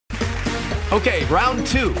Okay, round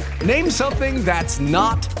two. Name something that's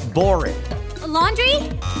not boring. A laundry?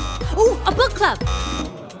 Ooh, a book club.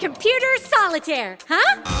 Computer solitaire,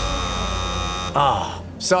 huh? Ah,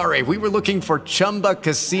 sorry, we were looking for Chumba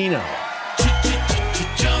Casino.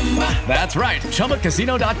 That's right,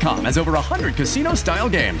 ChumbaCasino.com has over 100 casino-style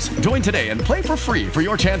games. Join today and play for free for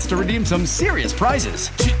your chance to redeem some serious prizes.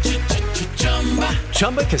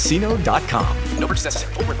 ChumbaCasino.com. No purchase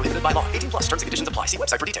necessary. Void where prohibited by law. 18 plus. Terms and conditions apply. See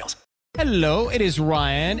website for details. Hello, it is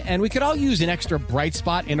Ryan, and we could all use an extra bright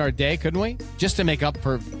spot in our day, couldn't we? Just to make up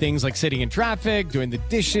for things like sitting in traffic, doing the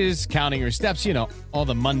dishes, counting your steps, you know, all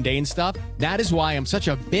the mundane stuff. That is why I'm such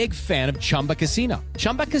a big fan of Chumba Casino.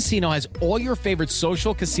 Chumba Casino has all your favorite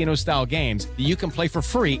social casino-style games that you can play for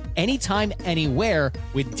free anytime, anywhere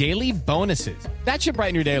with daily bonuses. That should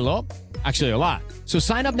brighten your day a little. Actually, a lot. So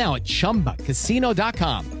sign up now at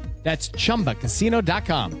ChumbaCasino.com. That's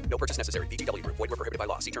ChumbaCasino.com. No purchase necessary. VGW Group. Void where prohibited by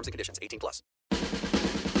law. See terms and conditions. 18 plus.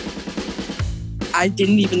 I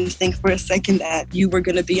didn't even think for a second that you were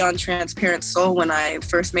going to be on Transparent Soul when I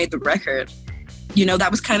first made the record. You know,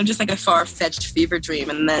 that was kind of just like a far-fetched fever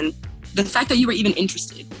dream. And then the fact that you were even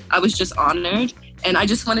interested, I was just honored. And I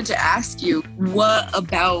just wanted to ask you, what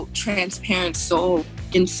about Transparent Soul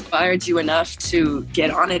inspired you enough to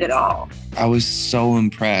get on it at all? I was so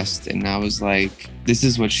impressed, and I was like, this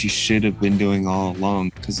is what she should have been doing all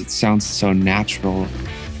along, because it sounds so natural.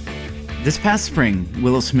 This past spring,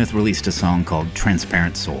 Willow Smith released a song called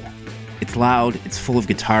Transparent Soul. It's loud, it's full of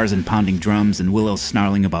guitars and pounding drums, and Willow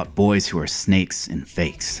snarling about boys who are snakes and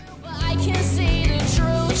fakes. I can see the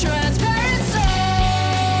true transparent soul.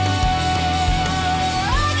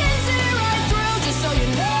 I can see right through, just so you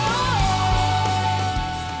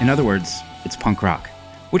know. In other words, it's punk rock,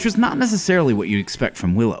 which was not necessarily what you'd expect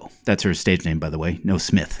from Willow. That's her stage name, by the way, no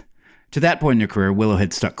Smith. To that point in her career, Willow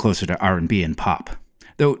had stuck closer to R&B and pop.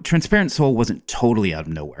 Though Transparent Soul wasn't totally out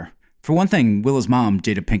of nowhere. For one thing, Willow's mom,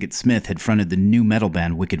 Jada Pinkett Smith, had fronted the new metal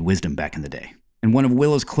band Wicked Wisdom back in the day. And one of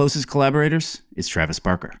Willow's closest collaborators is Travis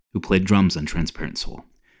Barker, who played drums on Transparent Soul.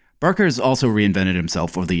 Barker has also reinvented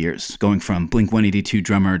himself over the years, going from Blink-182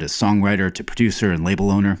 drummer to songwriter to producer and label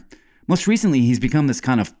owner. Most recently, he's become this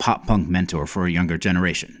kind of pop-punk mentor for a younger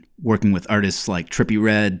generation, working with artists like Trippie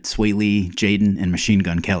Redd, Sway Lee, Jaden, and Machine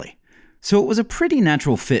Gun Kelly. So it was a pretty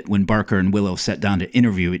natural fit when Barker and Willow sat down to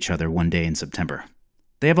interview each other one day in September.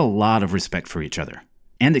 They have a lot of respect for each other,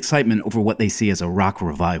 and excitement over what they see as a rock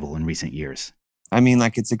revival in recent years. I mean,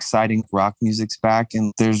 like, it's exciting. Rock music's back,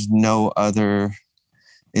 and there's no other,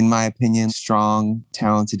 in my opinion, strong,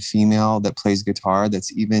 talented female that plays guitar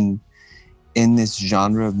that's even in this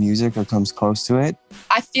genre of music or comes close to it.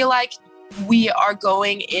 I feel like we are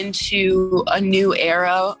going into a new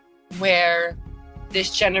era where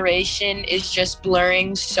this generation is just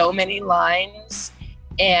blurring so many lines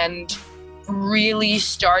and really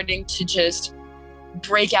starting to just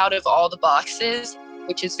break out of all the boxes,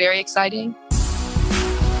 which is very exciting.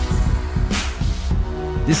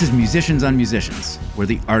 This is Musicians on Musicians, where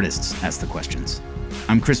the artists ask the questions.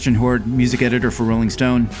 I'm Christian Horde, music editor for Rolling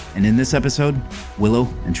Stone, and in this episode, Willow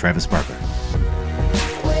and Travis Barker.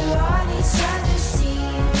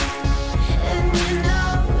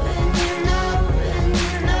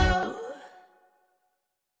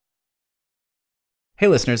 Hey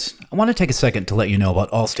listeners, I want to take a second to let you know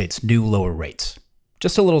about Allstate's new lower rates.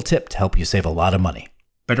 Just a little tip to help you save a lot of money.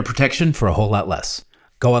 Better protection for a whole lot less.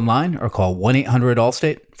 Go online or call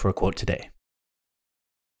 1-800-ALLSTATE for a quote today.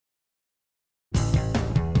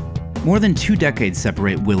 More than 2 decades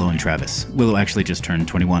separate Willow and Travis. Willow actually just turned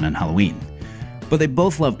 21 on Halloween. But they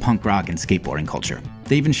both love punk rock and skateboarding culture.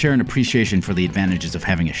 They even share an appreciation for the advantages of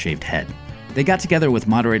having a shaved head. They got together with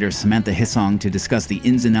moderator Samantha Hissong to discuss the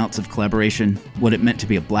ins and outs of collaboration, what it meant to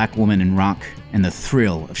be a black woman in rock, and the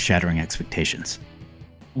thrill of shattering expectations.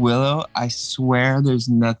 Willow, I swear there's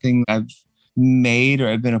nothing I've made or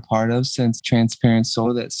I've been a part of since Transparent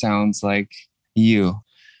Soul that sounds like you.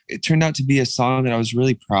 It turned out to be a song that I was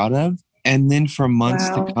really proud of. And then for months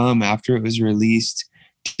to come after it was released,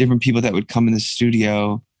 different people that would come in the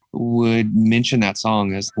studio would mention that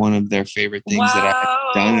song as one of their favorite things that I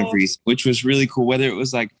had done of recent, which was really cool. Whether it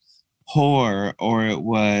was like Whore or it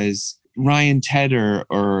was Ryan Tedder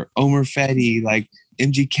or Omer Fetty, like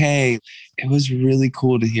MGK, it was really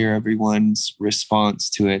cool to hear everyone's response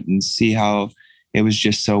to it and see how it was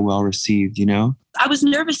just so well received, you know? I was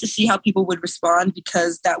nervous to see how people would respond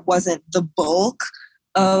because that wasn't the bulk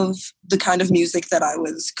of the kind of music that I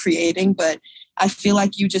was creating, but I feel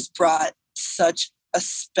like you just brought such a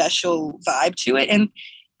special vibe to it. And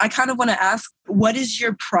I kind of want to ask, what is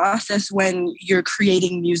your process when you're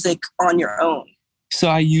creating music on your own? So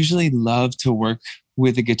I usually love to work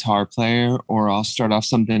with a guitar player, or I'll start off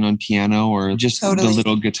something on piano or just the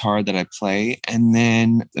little guitar that I play. And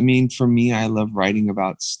then, I mean, for me, I love writing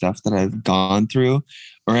about stuff that I've gone through,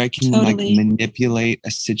 or I can like manipulate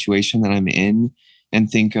a situation that I'm in and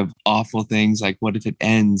think of awful things like, what if it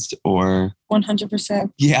ends? Or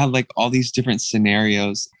 100%. Yeah, like all these different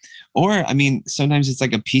scenarios. Or, I mean, sometimes it's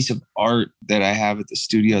like a piece of art that I have at the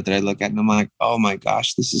studio that I look at and I'm like, oh my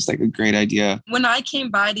gosh, this is like a great idea. When I came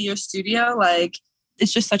by to your studio, like,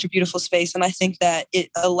 it's just such a beautiful space. And I think that it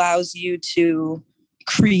allows you to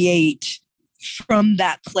create from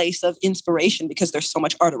that place of inspiration because there's so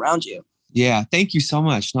much art around you. Yeah, thank you so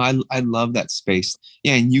much. No, I love that space.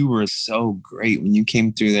 Yeah, and you were so great when you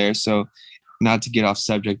came through there. So not to get off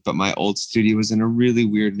subject, but my old studio was in a really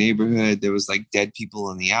weird neighborhood. There was like dead people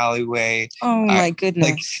in the alleyway. Oh my goodness.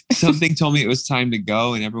 Like something told me it was time to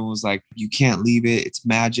go and everyone was like, you can't leave it. It's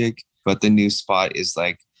magic. But the new spot is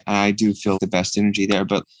like, I do feel the best energy there.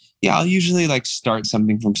 But yeah, I'll usually like start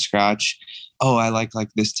something from scratch. Oh, I like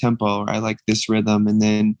this tempo or I like this rhythm. And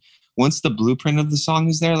then once the blueprint of the song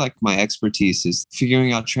is there, like my expertise is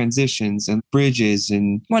figuring out transitions and bridges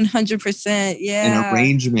and 100%. Yeah. And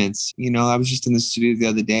arrangements. You know, I was just in the studio the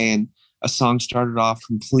other day and a song started off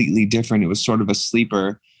completely different. It was sort of a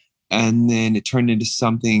sleeper. And then it turned into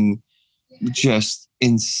something just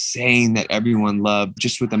insane that everyone loved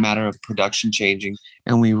just with a matter of production changing.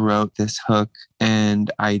 And we wrote this hook and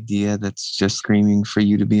idea that's just screaming for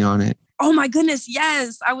you to be on it. Oh my goodness.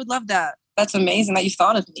 Yes. I would love that. That's amazing that you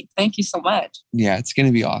thought of me. Thank you so much. Yeah, it's going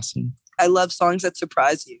to be awesome. I love songs that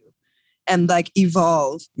surprise you and like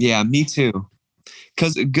evolve. Yeah, me too.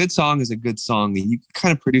 Because a good song is a good song and you can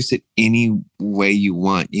kind of produce it any way you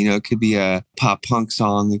want. You know, it could be a pop punk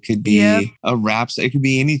song. It could be a rap. It could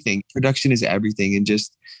be anything. Production is everything. And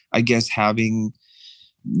just, I guess, having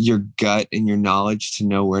your gut and your knowledge to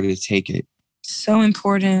know where to take it. So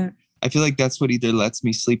important. I feel like that's what either lets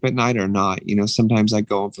me sleep at night or not. You know, sometimes I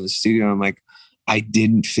go in for the studio and I'm like, I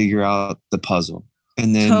didn't figure out the puzzle.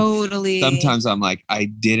 And then sometimes I'm like, I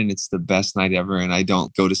did, and it's the best night ever. And I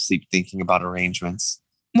don't go to sleep thinking about arrangements.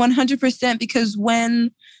 100%, because when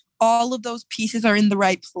all of those pieces are in the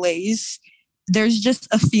right place, there's just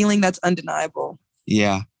a feeling that's undeniable.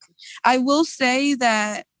 Yeah. I will say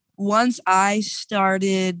that once I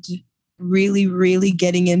started really, really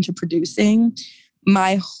getting into producing,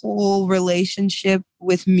 my whole relationship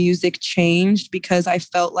with music changed because I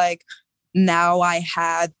felt like now I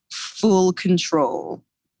had full control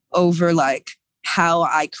over like how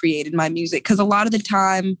I created my music. Because a lot of the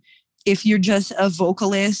time, if you're just a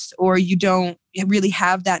vocalist or you don't really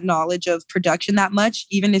have that knowledge of production that much,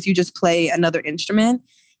 even if you just play another instrument,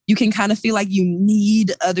 you can kind of feel like you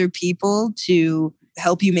need other people to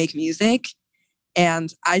help you make music.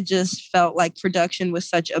 And I just felt like production was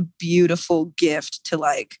such a beautiful gift to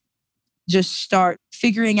like just start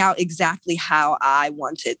figuring out exactly how I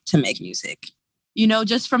wanted to make music. You know,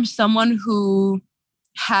 just from someone who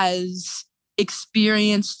has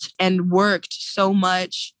experienced and worked so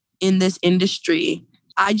much in this industry,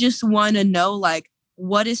 I just want to know, like,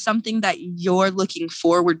 what is something that you're looking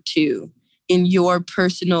forward to in your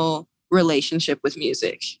personal relationship with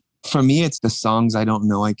music? For me, it's the songs I don't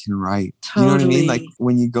know I can write. Totally. You know what I mean? Like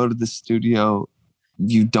when you go to the studio,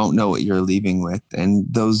 you don't know what you're leaving with. And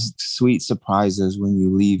those sweet surprises when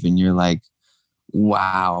you leave and you're like,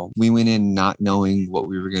 wow, we went in not knowing what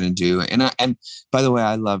we were going to do. And by the way,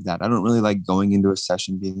 I love that. I don't really like going into a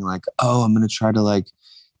session being like, oh, I'm going to try to like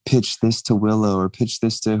pitch this to Willow or pitch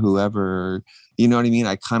this to whoever. Or, you know what I mean?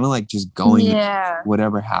 I kind of like just going with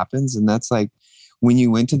whatever happens. And that's like, when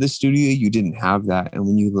you went to the studio, you didn't have that. And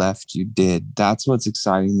when you left, you did. That's what's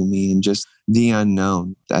exciting to me. And just the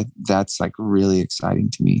unknown, that's like really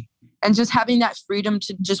exciting to me. And just having that freedom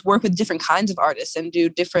to just work with different kinds of artists and do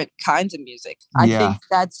different kinds of music. I think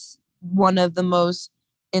that's one of the most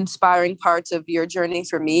inspiring parts of your journey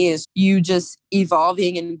for me is you just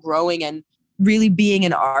evolving and growing and really being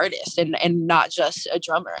an artist and not just a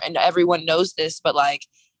drummer. And everyone knows this, but like,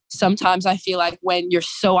 sometimes I feel like when you're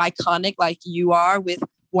so iconic like you are with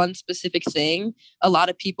one specific thing, a lot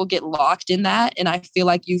of people get locked in that. And I feel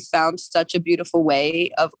like you found such a beautiful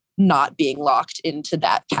way of not being locked into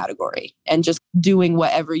that category and just doing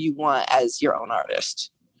whatever you want as your own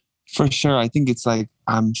artist. For sure. I think it's like,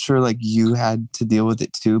 I'm sure like you had to deal with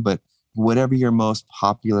it too, but whatever your most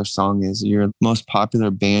popular song is, your most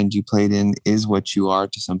popular band you played in is what you are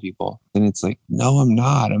to some people. And it's like, no, I'm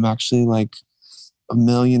not. I'm actually like a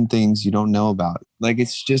million things you don't know about. Like,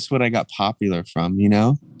 it's just what I got popular from, you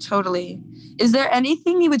know? Totally. Is there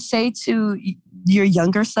anything you would say to your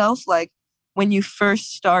younger self, like when you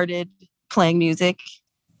first started playing music?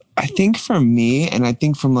 I think for me, and I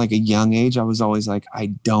think from like a young age, I was always like, I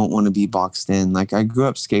don't want to be boxed in. Like I grew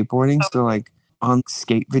up skateboarding. So like on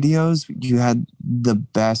skate videos, you had the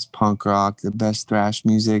best punk rock, the best thrash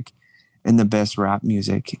music, and the best rap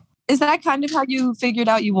music. Is that kind of how you figured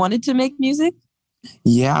out you wanted to make music?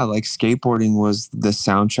 Yeah, like skateboarding was the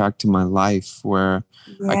soundtrack to my life where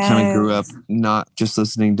I kind of grew up not just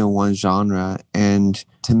listening to one genre. And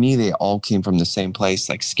to me, they all came from the same place,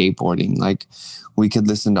 like skateboarding. Like we could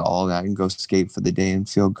listen to all that and go skate for the day and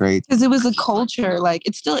feel great. Because it was a culture, like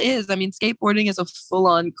it still is. I mean, skateboarding is a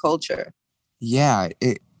full-on culture. Yeah,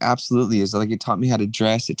 it absolutely is. Like it taught me how to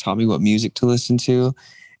dress. It taught me what music to listen to.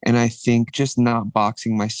 And I think just not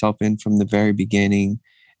boxing myself in from the very beginning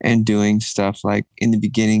and doing stuff like in the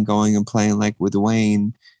beginning, going and playing like with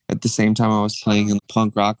Wayne at the same time I was playing in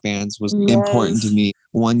punk rock bands was important to me.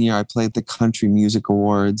 One year I played the Country Music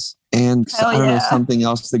Awards and I don't know, something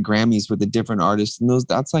else, the Grammys with a different artist. And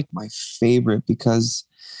that's like my favorite because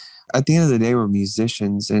at the end of the day, we're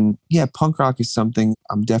musicians. And yeah, punk rock is something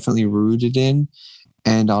I'm definitely rooted in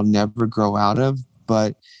and I'll never grow out of.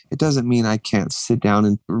 But it doesn't mean I can't sit down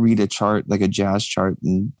and read a chart, like a jazz chart,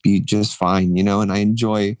 and be just fine, you know? And I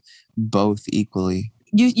enjoy both equally.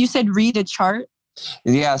 You said read a chart?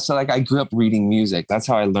 Yeah, so like I grew up reading music. That's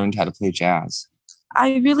how I learned how to play jazz.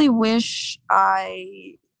 I really wish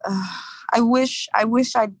I wish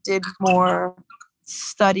I did more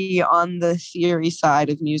study on the theory side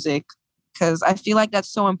of music because I feel like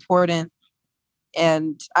that's so important.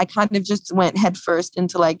 And I kind of just went headfirst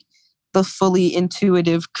into like the fully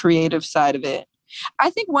intuitive, creative side of it. I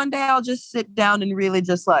think one day I'll just sit down and really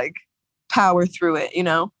just like power through it, you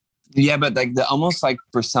know? Yeah, but like almost like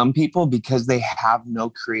for some people, because they have no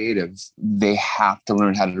creative, they have to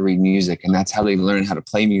learn how to read music, and that's how they learn how to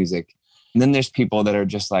play music. And then there's people that are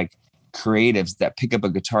just like creatives that pick up a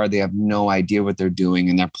guitar, they have no idea what they're doing,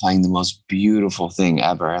 and they're playing the most beautiful thing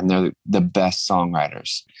ever, and they're the best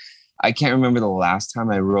songwriters. I can't remember the last time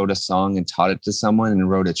I wrote a song and taught it to someone and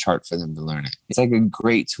wrote a chart for them to learn it. It's like a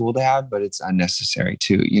great tool to have, but it's unnecessary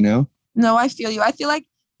too, you know? No, I feel you. I feel like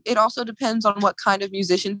it also depends on what kind of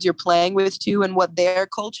musicians you're playing with too and what their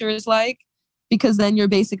culture is like, because then you're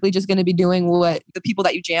basically just going to be doing what the people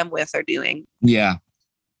that you jam with are doing. Yeah.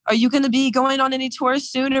 Are you going to be going on any tours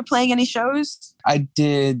soon or playing any shows? I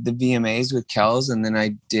did the VMAs with Kells, and then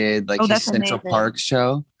I did like his Central Park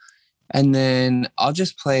show. And then I'll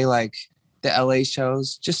just play like the LA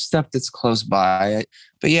shows, just stuff that's close by.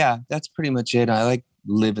 But yeah, that's pretty much it. I like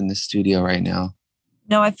live in the studio right now.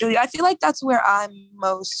 No, I feel you. I feel like that's where I'm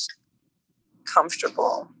most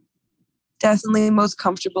comfortable. Definitely most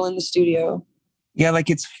comfortable in the studio. Yeah, like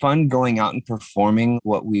it's fun going out and performing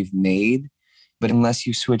what we've made. But unless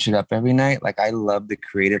you switch it up every night, like I love the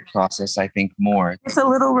creative process, I think, more. It's a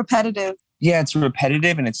little repetitive. Yeah, it's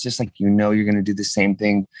repetitive and it's just like, you know, you're going to do the same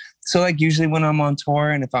thing. So like usually when I'm on tour,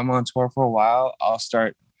 and if I'm on tour for a while, I'll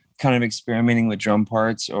start kind of experimenting with drum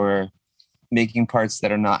parts or making parts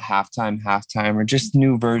that are not halftime, or just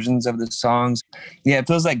new versions of the songs. Yeah, it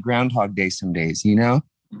feels like Groundhog Day some days, you know?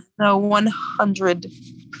 No,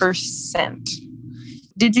 100%.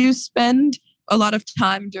 Did you spend a lot of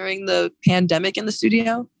time during the pandemic in the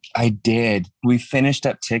studio? I did. We finished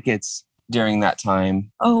up tickets during that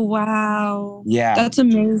time. Oh, wow. Yeah. That's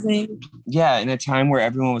amazing. Yeah, in a time where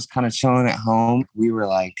everyone was kind of chilling at home, we were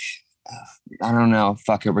like, I don't know,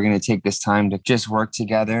 fuck it. We're going to take this time to just work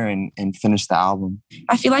together and finish the album.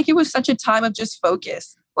 I feel like it was such a time of just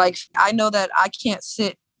focus. Like, I know that I can't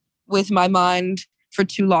sit with my mind for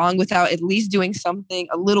too long without at least doing something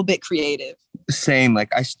a little bit creative. Same. Like,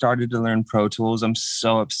 I started to learn Pro Tools. I'm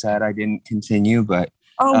so upset I didn't continue, but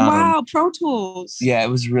oh, wow. Pro Tools. Yeah, it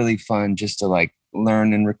was really fun just to like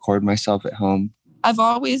learn and record myself at home. I've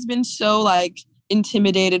always been so like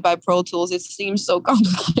intimidated by Pro Tools. It seems so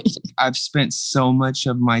complicated. I've spent so much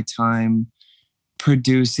of my time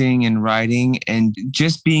producing and writing and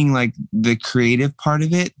just being like the creative part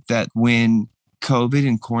of it, that when COVID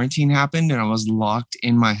and quarantine happened and I was locked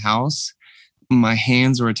in my house, my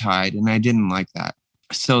hands were tied and I didn't like that.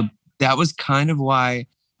 So that was kind of why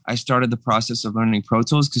I started the process of learning Pro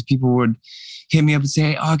Tools, because people would hit me up and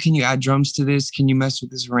say, oh, can you add drums to this? Can you mess with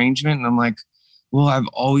this arrangement? And I'm like, well, I've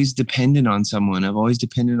always depended on someone. I've always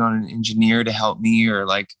depended on an engineer to help me or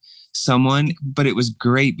like someone. But it was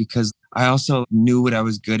great because I also knew what I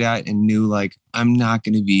was good at and knew like I'm not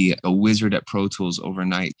going to be a wizard at Pro Tools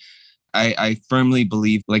overnight. I firmly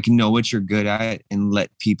believe like know what you're good at and let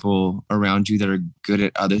people around you that are good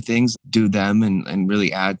at other things do them and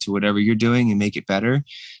really add to whatever you're doing and make it better.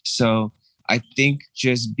 So I think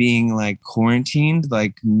just being like quarantined,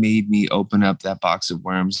 like made me open up that box of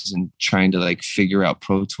worms and trying to like figure out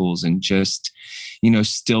Pro Tools and just,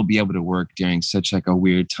 still be able to work during such like a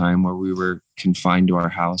weird time where we were confined to our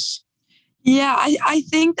house. Yeah, I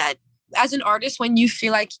think that as an artist, when you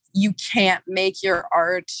feel like you can't make your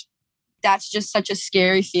art, that's just such a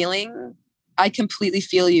scary feeling. I completely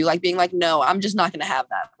feel you, like being like, no, I'm just not going to have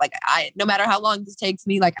that. Like no matter how long this takes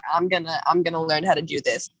me, like I'm going to learn how to do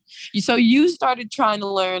this. So you started trying to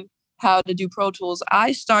learn how to do Pro Tools.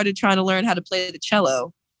 I started trying to learn how to play the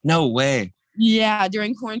cello. No way. Yeah.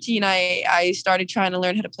 During quarantine, I started trying to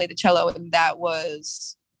learn how to play the cello, and that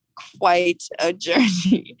was quite a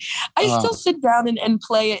journey. I still sit down and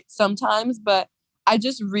play it sometimes, but I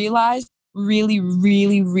just realized really,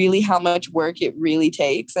 really, really how much work it really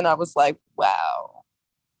takes. And I was like, wow,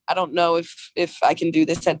 I don't know if I can do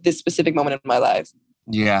this at this specific moment in my life.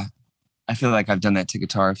 Yeah. I feel like I've done that to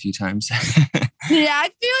guitar a few times. Yeah, I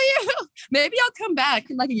feel you. Maybe I'll come back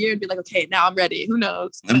in like a year and be like, okay, now I'm ready. Who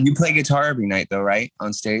knows? You play guitar every night though, right?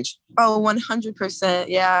 On stage? Oh, 100%.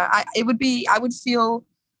 Yeah. I would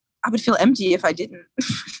feel empty if I didn't.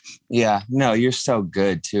 Yeah, no, you're so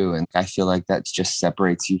good too. And I feel like that just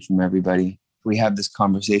separates you from everybody. We have this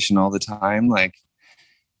conversation all the time. Like,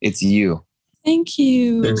 it's you. Thank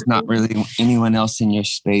you. There's not really anyone else in your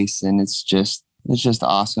space. And it's just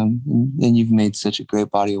awesome. And you've made such a great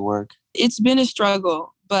body of work. It's been a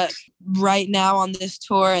struggle, but right now on this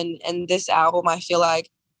tour and this album, I feel like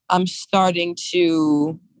I'm starting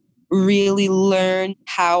to really learn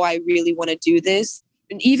how I really want to do this.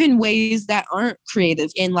 And even ways that aren't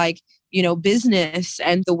creative in like, business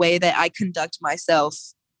and the way that I conduct myself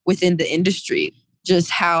within the industry,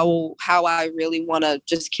 just how I really want to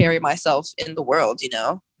just carry myself in the world,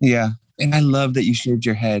 Yeah. And I love that you shaved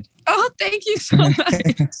your head. Oh, thank you so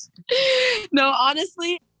much. No,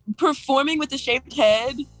 honestly, performing with a shaved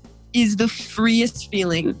head is the freest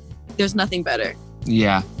feeling. There's nothing better.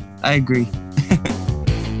 Yeah, I agree.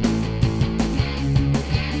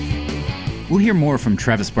 We'll hear more from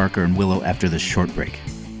Travis Barker and Willow after this short break.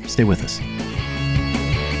 Stay with us.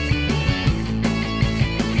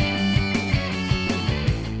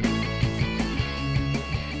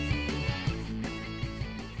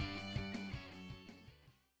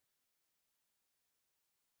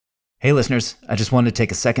 Hey listeners, I just wanted to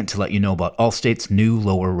take a second to let you know about Allstate's new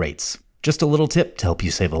lower rates. Just a little tip to help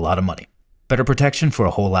you save a lot of money. Better protection for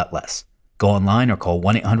a whole lot less. Go online or call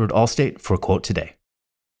 1-800-ALLSTATE for a quote today.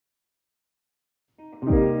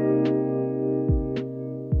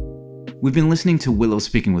 We've been listening to Willow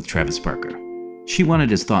speaking with Travis Barker. She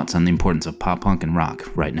wanted his thoughts on the importance of pop punk and rock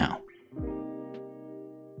right now.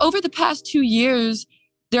 Over the past 2 years,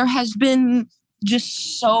 there has been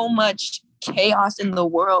just so much chaos in the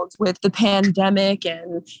world with the pandemic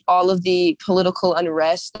and all of the political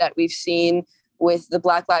unrest that we've seen with the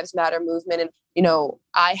Black Lives Matter movement. And,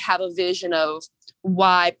 I have a vision of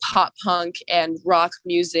why pop punk and rock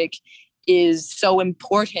music is so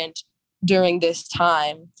important during this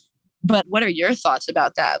time. But what are your thoughts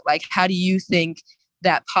about that? Like, how do you think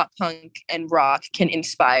that pop punk and rock can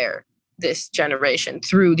inspire this generation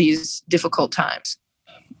through these difficult times?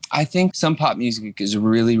 I think some pop music is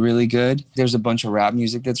really, really good. There's a bunch of rap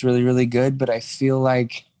music that's really, really good. But I feel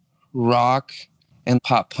like rock and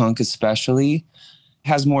pop punk especially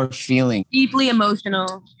has more feeling. Deeply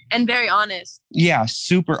emotional and very honest. Yeah,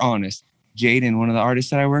 super honest. Jaden, one of the artists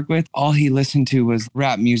that I work with, all he listened to was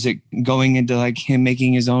rap music going into like him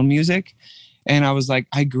making his own music. And I was like,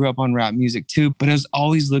 I grew up on rap music too, but I was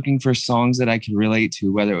always looking for songs that I could relate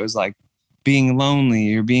to, whether it was like being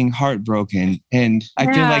lonely or being heartbroken. And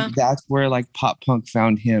I feel like that's where like pop punk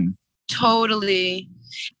found him. Totally.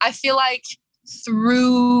 I feel like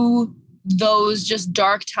through those just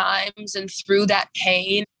dark times and through that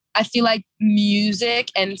pain, I feel like music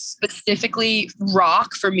and specifically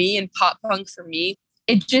rock for me and pop punk for me,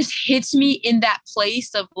 it just hits me in that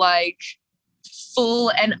place of like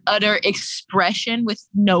full and utter expression with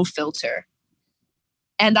no filter.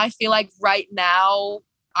 And I feel like right now,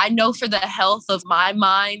 I know for the health of my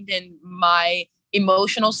mind and my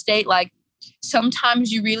emotional state, like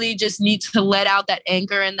sometimes you really just need to let out that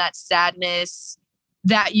anger and that sadness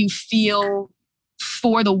that you feel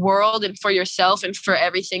for the world and for yourself and for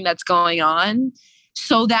everything that's going on,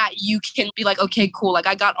 so that you can be like, okay, cool. Like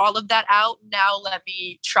I got all of that out. Now let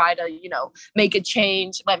me try to, make a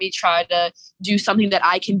change. Let me try to do something that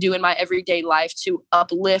I can do in my everyday life to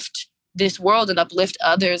uplift this world and uplift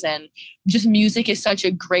others. And just music is such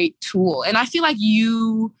a great tool. And I feel like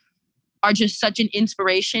you are just such an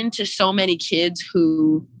inspiration to so many kids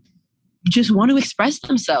who just want to express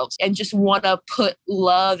themselves and just want to put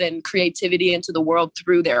love and creativity into the world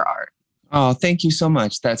through their art. Oh, thank you so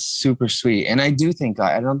much. That's super sweet. And I do think,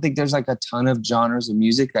 I don't think there's like a ton of genres of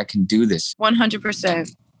music that can do this.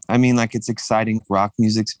 100%. I mean, like, it's exciting. Rock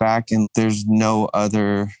music's back, and there's no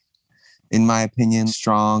other, in my opinion,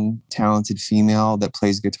 strong, talented female that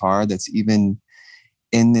plays guitar that's even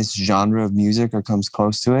in this genre of music or comes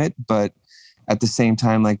close to it. But at the same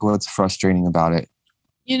time, like, what's frustrating about it?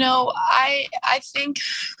 You know, I think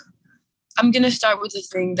I'm going to start with the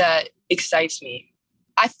thing that excites me.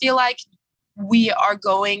 I feel like we are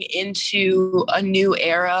going into a new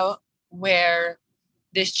era where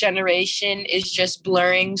this generation is just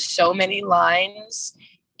blurring so many lines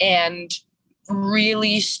and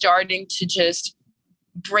really starting to just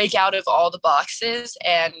break out of all the boxes.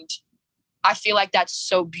 And I feel like that's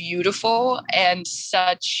so beautiful and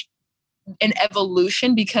such an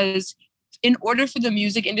evolution, because in order for the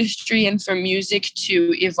music industry and for music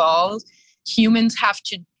to evolve, humans have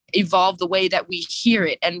to evolve the way that we hear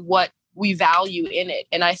it and what we value in it.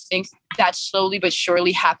 And I think that's slowly but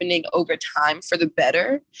surely happening over time for the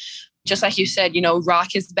better. Just like you said, you know,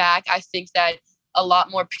 rock is back. I think that a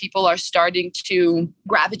lot more people are starting to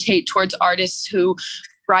gravitate towards artists who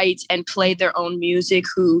write and play their own music,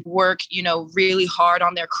 who work, you know, really hard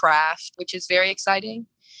on their craft, which is very exciting.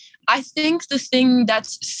 I think the thing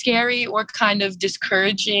that's scary or kind of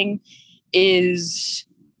discouraging is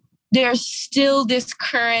there's still this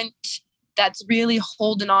current that's really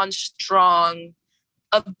holding on strong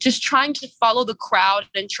of just trying to follow the crowd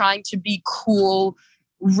and trying to be cool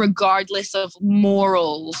regardless of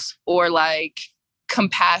morals or like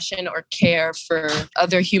compassion or care for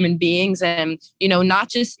other human beings. And, you know, not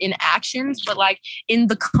just in actions, but like in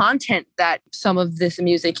the content that some of this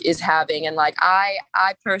music is having. And like, I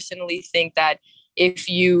personally think that if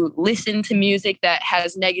you listen to music that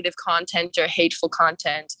has negative content or hateful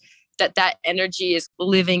content, that energy is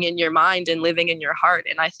living in your mind and living in your heart.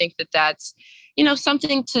 And I think that that's, you know,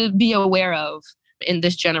 something to be aware of in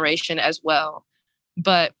this generation as well.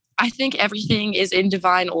 But I think everything is in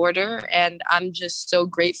divine order. And I'm just so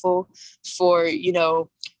grateful for, you know,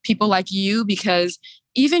 people like you, because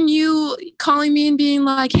even you calling me and being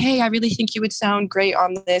like, hey, I really think you would sound great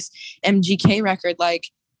on this MGK record. Like,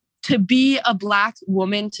 to be a Black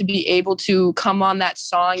woman, to be able to come on that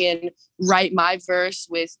song and write my verse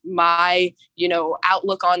with my, you know,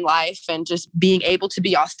 outlook on life and just being able to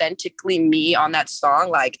be authentically me on that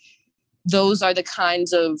song, like, those are the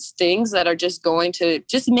kinds of things that are just going to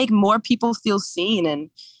just make more people feel seen.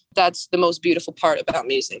 And that's the most beautiful part about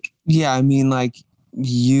music. Yeah, I mean, like,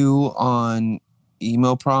 you on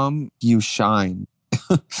Emo Prom, you shine.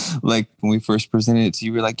 Like, when we first presented it to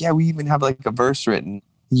you, we were like, yeah, we even have like a verse written.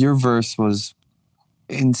 Your verse was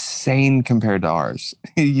insane compared to ours.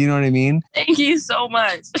 You know what I mean? Thank you so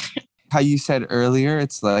much. How you said earlier,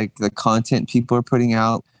 it's like the content people are putting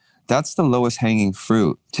out, that's the lowest hanging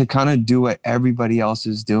fruit, to kind of do what everybody else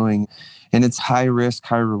is doing. And it's high risk,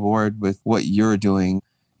 high reward with what you're doing.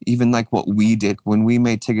 Even like what we did when we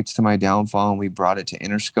made Tickets to My Downfall and we brought it to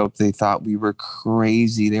Interscope, they thought we were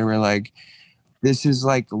crazy. They were like, this is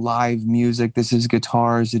like live music. This is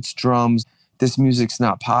guitars. It's drums. This music's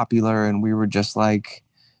not popular. And we were just like,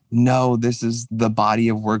 no, this is the body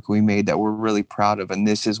of work we made that we're really proud of. And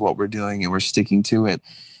this is what we're doing. And we're sticking to it.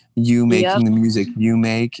 You making the music you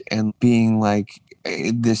make and being like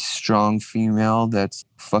this strong female that's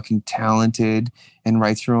fucking talented and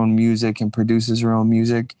writes her own music and produces her own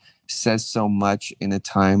music says so much in a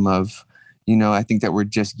time of, you know, I think that we're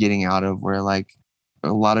just getting out of where like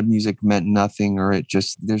a lot of music meant nothing, or it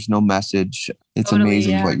just, there's no message. It's totally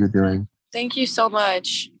amazing what you're doing. Thank you so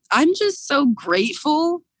much. I'm just so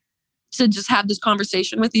grateful to just have this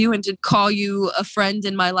conversation with you and to call you a friend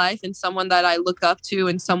in my life and someone that I look up to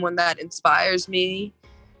and someone that inspires me.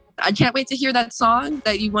 I can't wait to hear that song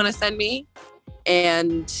that you want to send me.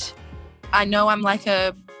 And I know I'm like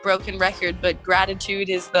a broken record, but gratitude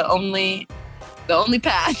is the only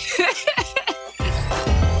path.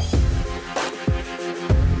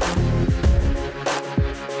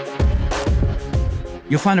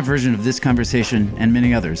 You'll find a version of this conversation and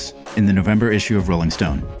many others in the November issue of Rolling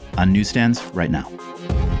Stone, on newsstands right now.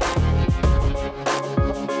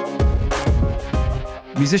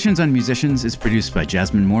 Musicians on Musicians is produced by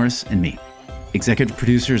Jasmine Morris and me. Executive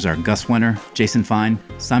producers are Gus Wenner, Jason Fine,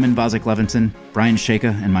 Simon Bozick-Levinson, Brian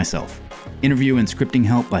Shaka, and myself. Interview and scripting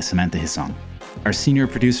help by Samantha Hissong. Our senior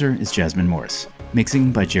producer is Jasmine Morris.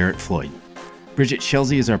 Mixing by Jarrett Floyd. Bridget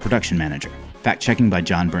Shelsey is our production manager. Fact-checking by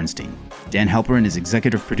John Bernstein. Dan Halperin is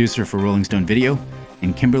executive producer for Rolling Stone Video,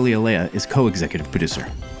 and Kimberly Alea is co-executive producer.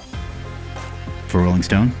 For Rolling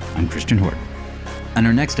Stone, I'm Christian Hort. On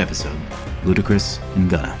our next episode, Ludacris and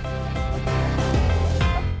Gunna.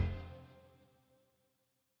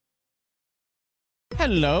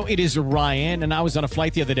 Hello, it is Ryan, and I was on a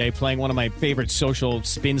flight the other day playing one of my favorite social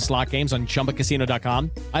spin slot games on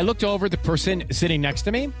ChumbaCasino.com. I looked over at the person sitting next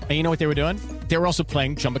to me, and you know what they were doing? They were also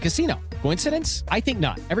playing Chumba Casino. Coincidence? I think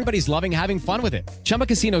not. Everybody's loving having fun with it. Chumba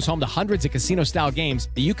Casino is home to hundreds of casino-style games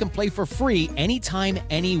that you can play for free anytime,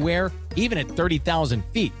 anywhere, even at 30,000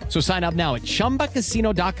 feet. So sign up now at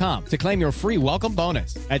ChumbaCasino.com to claim your free welcome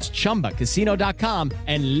bonus. That's ChumbaCasino.com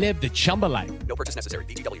and live the Chumba life. No purchase necessary.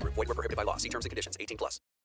 VGW Group. Void where prohibited by law. See terms and conditions. 18+.